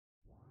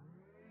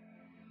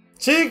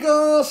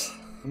Chicos,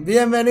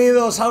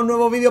 bienvenidos a un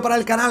nuevo vídeo para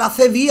el canal.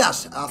 Hace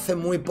días, hace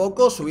muy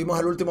poco, subimos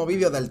el último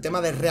vídeo del tema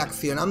de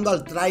reaccionando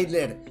al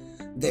tráiler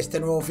de este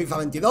nuevo FIFA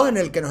 22, en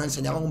el que nos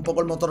enseñaban un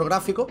poco el motor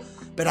gráfico,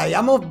 pero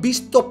habíamos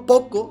visto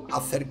poco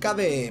acerca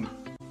de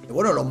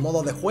bueno, los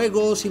modos de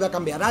juego, si iba a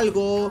cambiar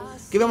algo,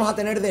 qué íbamos a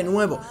tener de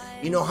nuevo.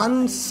 Y nos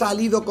han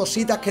salido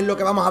cositas, que es lo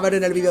que vamos a ver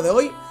en el vídeo de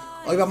hoy.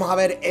 Hoy vamos a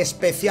ver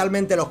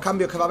especialmente los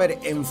cambios que va a haber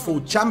en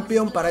FUT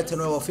Champions para este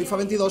nuevo FIFA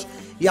 22.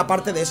 Y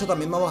aparte de eso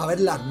también vamos a ver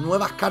las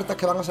nuevas cartas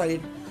que van a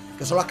salir,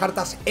 que son las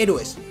cartas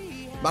héroes,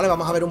 ¿vale?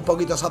 Vamos a ver un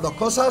poquito esas dos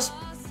cosas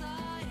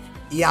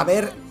y a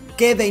ver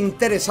qué de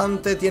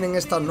interesante tienen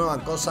estas nuevas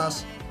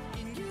cosas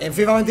en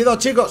FIFA 22,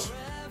 chicos.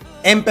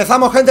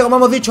 Empezamos, gente, como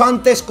hemos dicho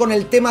antes, con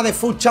el tema de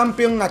FUT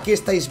Champions. Aquí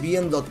estáis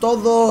viendo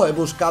todo. He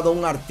buscado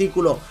un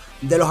artículo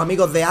de los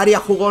amigos de Área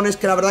Jugones,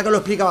 que la verdad que lo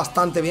explica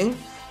bastante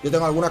bien. Yo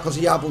tengo algunas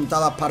cosillas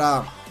apuntadas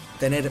para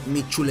tener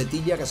mi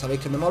chuletilla, que sabéis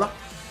que me mola.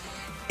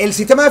 El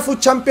sistema de FUT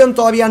Champions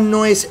todavía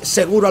no es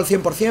seguro al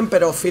 100%,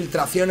 pero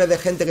filtraciones de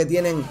gente que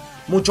tienen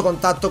mucho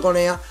contacto con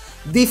EA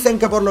dicen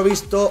que por lo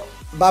visto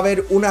va a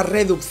haber una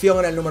reducción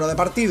en el número de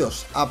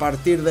partidos. A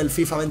partir del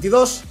FIFA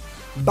 22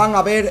 van a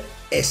haber,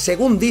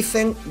 según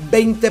dicen,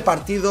 20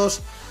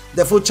 partidos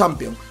de FUT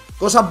Champions.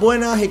 Cosas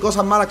buenas y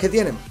cosas malas que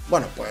tienen.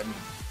 Bueno, pues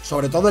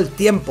sobre todo el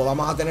tiempo.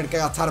 Vamos a tener que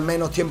gastar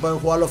menos tiempo en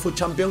jugar los FUT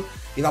Champions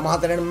y vamos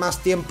a tener más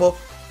tiempo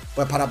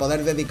pues para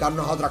poder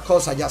dedicarnos a otras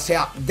cosas, ya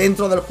sea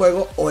dentro del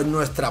juego o en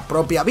nuestra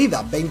propia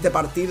vida. 20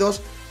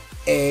 partidos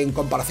en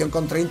comparación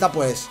con 30,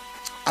 pues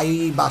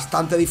hay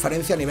bastante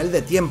diferencia a nivel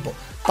de tiempo.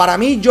 Para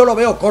mí, yo lo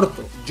veo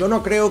corto. Yo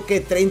no creo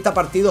que 30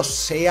 partidos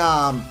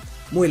sea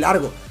muy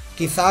largo.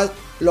 Quizás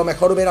lo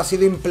mejor hubiera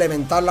sido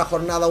implementar la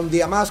jornada un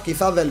día más,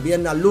 quizás del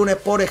viernes al lunes,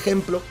 por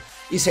ejemplo,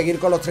 y seguir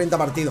con los 30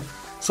 partidos.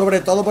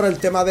 Sobre todo por el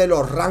tema de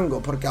los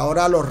rangos, porque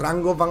ahora los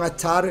rangos van a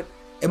estar...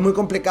 Es muy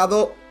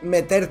complicado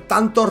meter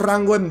tantos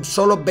rangos en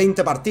solo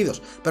 20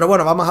 partidos. Pero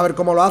bueno, vamos a ver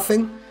cómo lo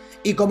hacen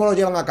y cómo lo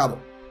llevan a cabo.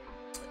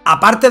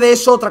 Aparte de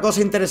eso, otra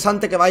cosa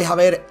interesante que vais a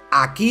ver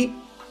aquí,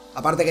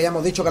 aparte que ya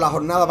hemos dicho que las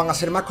jornadas van a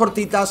ser más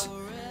cortitas,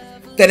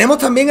 tenemos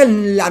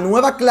también la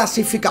nueva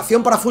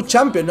clasificación para FUT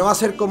Champions. No va a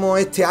ser como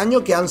este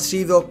año, que han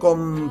sido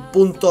con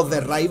puntos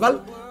de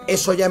rival.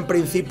 Eso ya en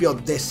principio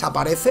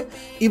desaparece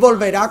y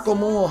volverá,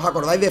 como os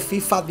acordáis, de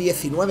FIFA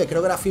 19.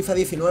 Creo que era FIFA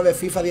 19,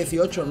 FIFA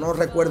 18, no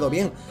recuerdo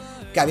bien,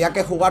 que había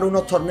que jugar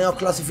unos torneos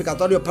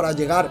clasificatorios para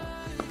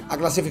llegar a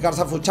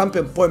clasificarse a FUT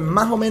Champions. Pues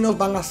más o menos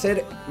van a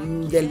ser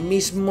del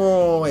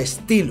mismo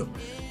estilo.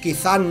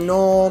 Quizás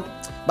no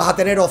vas a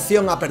tener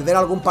opción a perder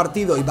algún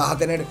partido y vas a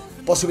tener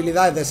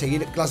posibilidades de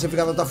seguir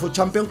clasificándote a FUT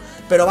Champions,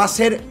 pero va a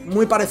ser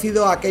muy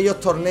parecido a aquellos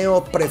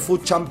torneos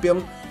pre-FUT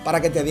Champions para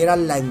que te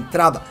dieran la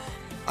entrada.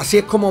 Así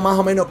es como más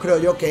o menos creo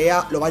yo que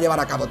EA lo va a llevar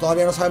a cabo.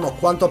 Todavía no sabemos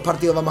cuántos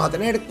partidos vamos a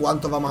tener,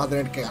 cuántos vamos a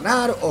tener que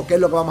ganar o qué es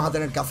lo que vamos a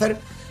tener que hacer,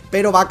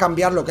 pero va a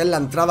cambiar lo que es la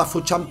entrada a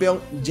FUT Champions.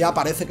 Ya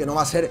parece que no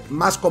va a ser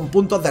más con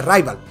puntos de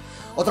rival.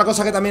 Otra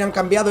cosa que también han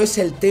cambiado es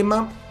el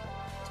tema,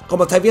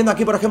 como estáis viendo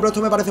aquí, por ejemplo,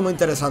 esto me parece muy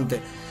interesante.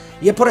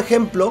 Y es, por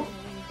ejemplo,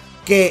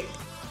 que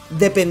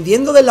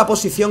dependiendo de la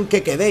posición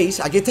que quedéis,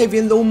 aquí estáis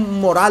viendo un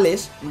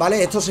Morales,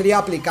 ¿vale? Esto sería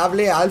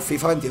aplicable al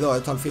FIFA 22,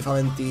 esto al FIFA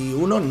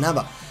 21,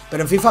 nada.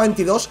 Pero en FIFA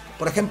 22,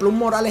 por ejemplo, un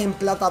Morales en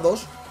plata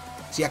 2,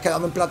 si has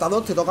quedado en plata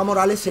 2, te toca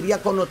Morales,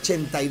 sería con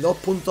 82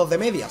 puntos de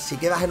media. Si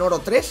quedas en oro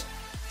 3,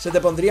 se te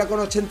pondría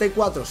con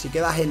 84. Si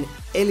quedas en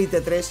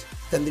élite 3,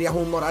 tendrías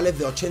un Morales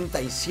de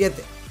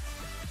 87.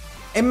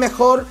 ¿Es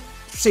mejor?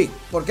 Sí.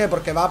 ¿Por qué?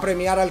 Porque va a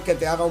premiar al que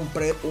te haga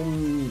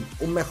un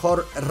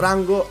mejor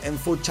rango en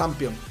FUT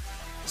Champions.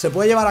 ¿Se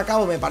puede llevar a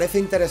cabo? Me parece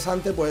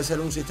interesante, puede ser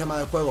un sistema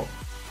de juego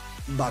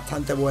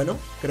bastante bueno,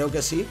 creo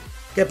que sí.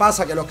 ¿Qué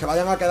pasa? Que los que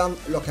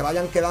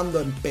vayan quedando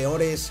en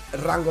peores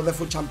rangos de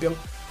FUT Champions,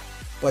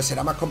 pues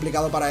será más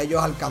complicado para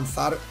ellos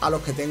alcanzar a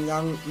los que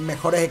tengan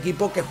mejores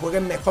equipos, que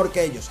jueguen mejor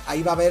que ellos.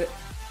 Ahí va a haber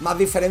más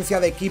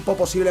diferencia de equipo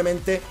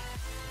posiblemente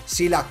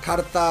si las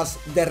cartas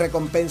de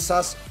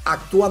recompensas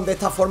actúan de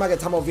esta forma que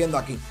estamos viendo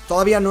aquí.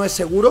 Todavía no es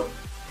seguro,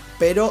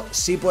 pero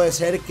sí puede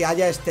ser que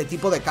haya este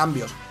tipo de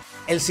cambios.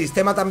 El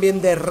sistema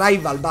también de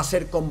rival va a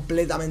ser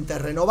completamente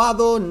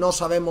renovado. No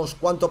sabemos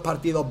cuántos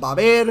partidos va a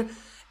haber.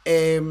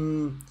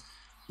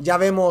 Ya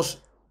vemos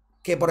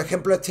que, por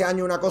ejemplo, este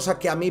año una cosa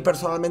que a mí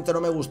personalmente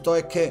no me gustó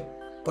es que,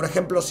 por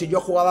ejemplo, si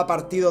yo jugaba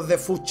partidos de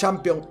FUT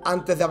Champions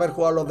antes de haber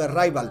jugado los de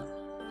rival,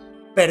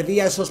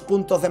 perdía esos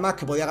puntos de más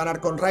que podía ganar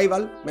con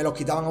rival, me los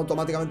quitaban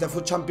automáticamente en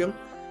FUT Champions.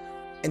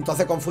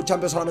 Entonces con FUT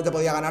Champions solamente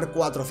podía ganar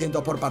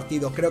 400 por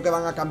partido. Creo que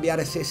van a cambiar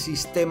ese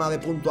sistema de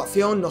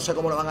puntuación, no sé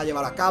cómo lo van a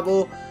llevar a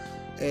cabo.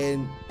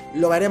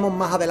 Lo veremos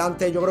más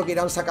adelante. Yo creo que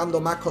irán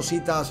sacando más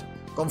cositas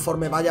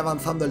conforme vaya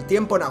avanzando el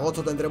tiempo. En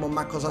agosto tendremos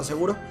más cosas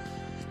seguro.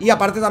 Y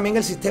aparte también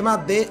el sistema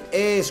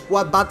de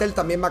Squad Battle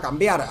también va a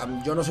cambiar.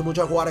 Yo no sé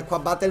mucho de jugar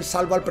Squad Battle,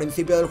 salvo al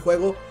principio del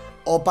juego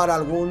o para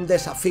algún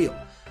desafío.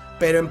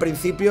 Pero en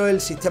principio el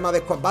sistema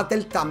de Squad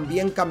Battle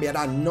también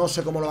cambiará. No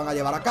sé cómo lo van a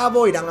llevar a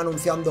cabo, irán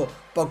anunciando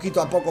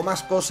poquito a poco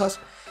más cosas.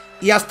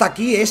 Y hasta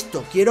aquí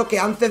esto. Quiero que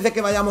antes de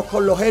que vayamos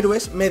con los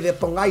héroes me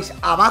pongáis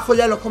abajo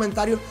ya en los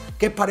comentarios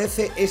qué os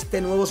parece este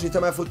nuevo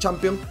sistema de FUT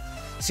Champions.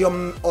 Si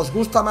os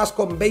gusta más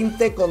con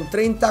 20, con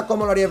 30,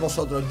 ¿cómo lo haríais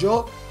vosotros?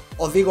 Yo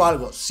os digo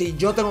algo, si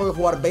yo tengo que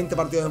jugar 20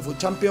 partidos en FUT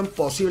Champions,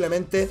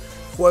 posiblemente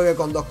juegue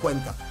con 2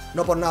 cuentas.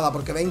 No por nada,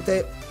 porque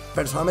 20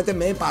 personalmente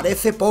me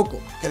parece poco.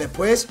 Que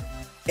después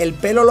el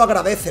pelo lo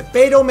agradece,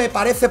 pero me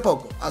parece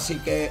poco. Así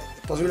que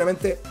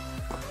posiblemente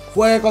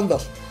juegue con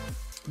 2.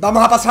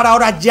 Vamos a pasar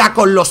ahora ya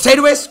con los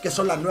héroes, que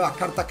son las nuevas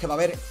cartas que va a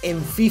haber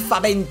en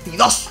FIFA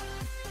 22.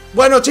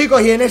 Bueno,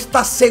 chicos, y en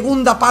esta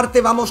segunda parte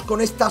vamos con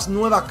estas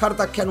nuevas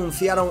cartas que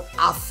anunciaron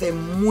hace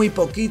muy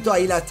poquito.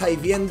 Ahí la estáis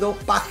viendo,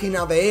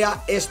 página de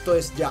EA, esto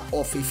es ya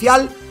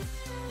oficial.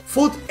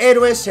 FUT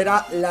Héroes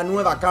será la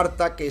nueva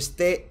carta que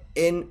esté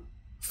en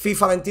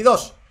FIFA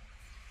 22.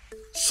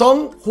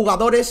 Son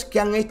jugadores que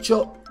han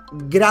hecho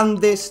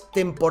grandes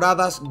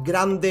temporadas,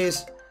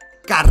 grandes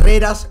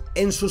carreras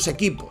en sus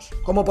equipos.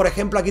 Como por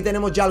ejemplo aquí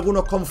tenemos ya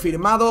algunos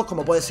confirmados,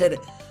 como puede ser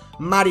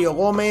Mario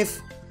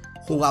Gómez,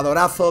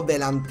 jugadorazo,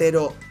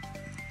 delantero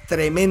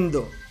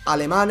tremendo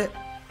alemán.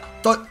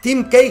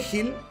 Tim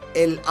Cahill,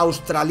 el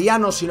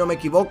australiano si no me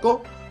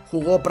equivoco,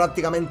 jugó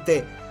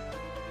prácticamente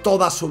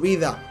toda su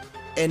vida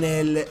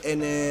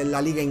en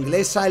la liga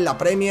inglesa, en la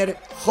Premier.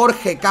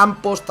 Jorge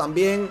Campos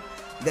también,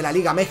 de la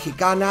liga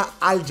mexicana.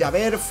 Al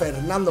Jaber,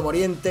 Fernando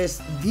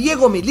Morientes,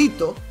 Diego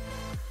Milito,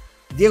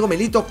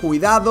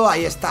 cuidado,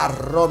 ahí está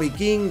Robbie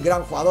King,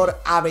 gran jugador,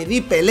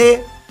 Abedi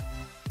Pelé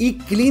y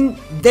Clint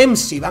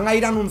Dempsey. Van a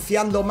ir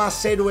anunciando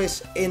más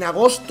héroes en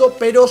agosto,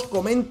 pero os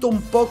comento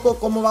un poco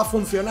cómo va a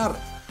funcionar.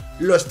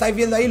 Lo estáis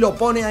viendo ahí, lo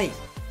pone ahí.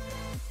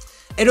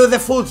 Héroes de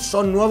FUT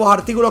son nuevos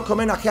artículos que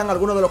homenajean a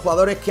algunos de los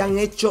jugadores que han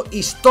hecho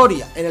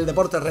historia en el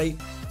deporte rey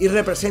y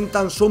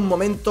representan sus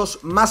momentos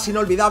más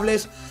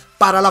inolvidables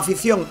para la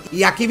afición.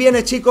 Y aquí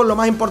viene, chicos, lo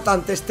más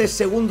importante, este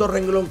segundo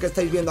renglón que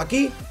estáis viendo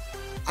aquí.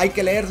 Hay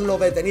que leerlo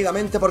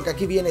detenidamente porque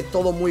aquí viene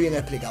todo muy bien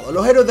explicado.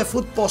 Los héroes de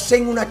FUT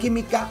poseen una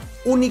química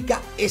única,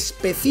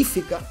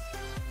 específica,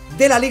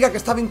 de la liga que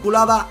está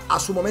vinculada a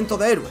su momento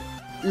de héroe.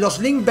 Los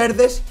links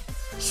verdes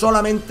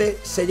solamente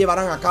se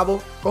llevarán a cabo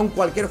con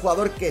cualquier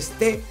jugador que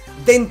esté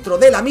dentro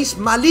de la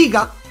misma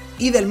liga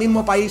y del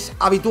mismo país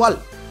habitual.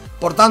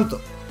 Por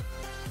tanto,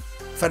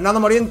 Fernando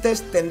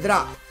Morientes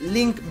tendrá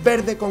link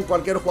verde con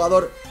cualquier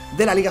jugador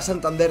de la Liga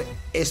Santander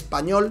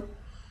español.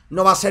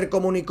 No va a ser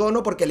como un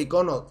icono, porque el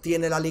icono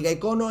tiene la liga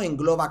icono,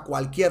 engloba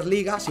cualquier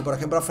liga. Si por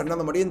ejemplo a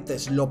Fernando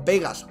Morientes lo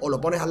pegas o lo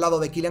pones al lado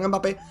de Kylian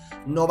Mbappé,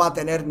 no va a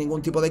tener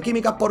ningún tipo de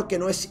química porque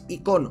no es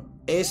icono.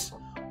 Es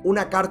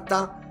una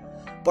carta,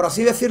 por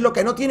así decirlo,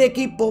 que no tiene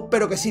equipo,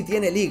 pero que sí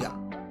tiene liga.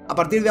 A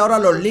partir de ahora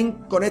los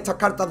links con estas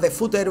cartas de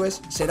FUT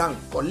Héroes serán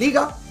con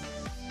liga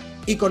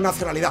y con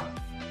nacionalidad.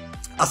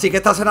 Así que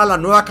estas serán las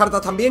nuevas cartas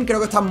también, creo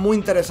que están muy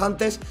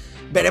interesantes.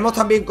 Veremos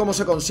también cómo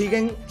se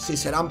consiguen, si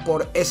serán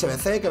por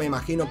SBC, que me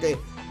imagino que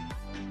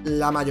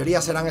la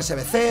mayoría serán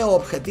SBC o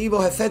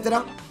objetivos,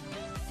 etcétera.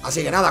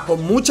 Así que nada,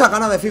 con muchas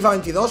ganas de FIFA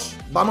 22.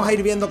 Vamos a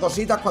ir viendo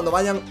cositas cuando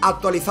vayan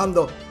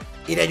actualizando.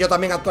 Iré yo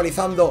también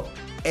actualizando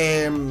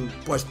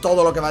pues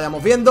todo lo que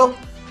vayamos viendo.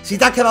 Si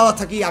te has quedado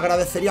hasta aquí,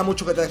 agradecería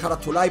mucho que te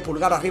dejaras tu like,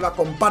 pulgar arriba,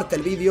 comparte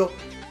el vídeo,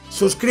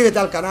 suscríbete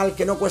al canal,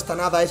 que no cuesta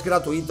nada, es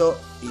gratuito.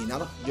 Y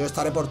nada, yo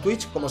estaré por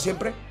Twitch, como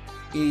siempre.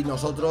 Y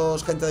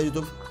nosotros, gente de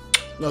YouTube,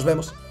 nos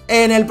vemos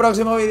en el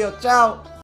próximo vídeo. ¡Chao!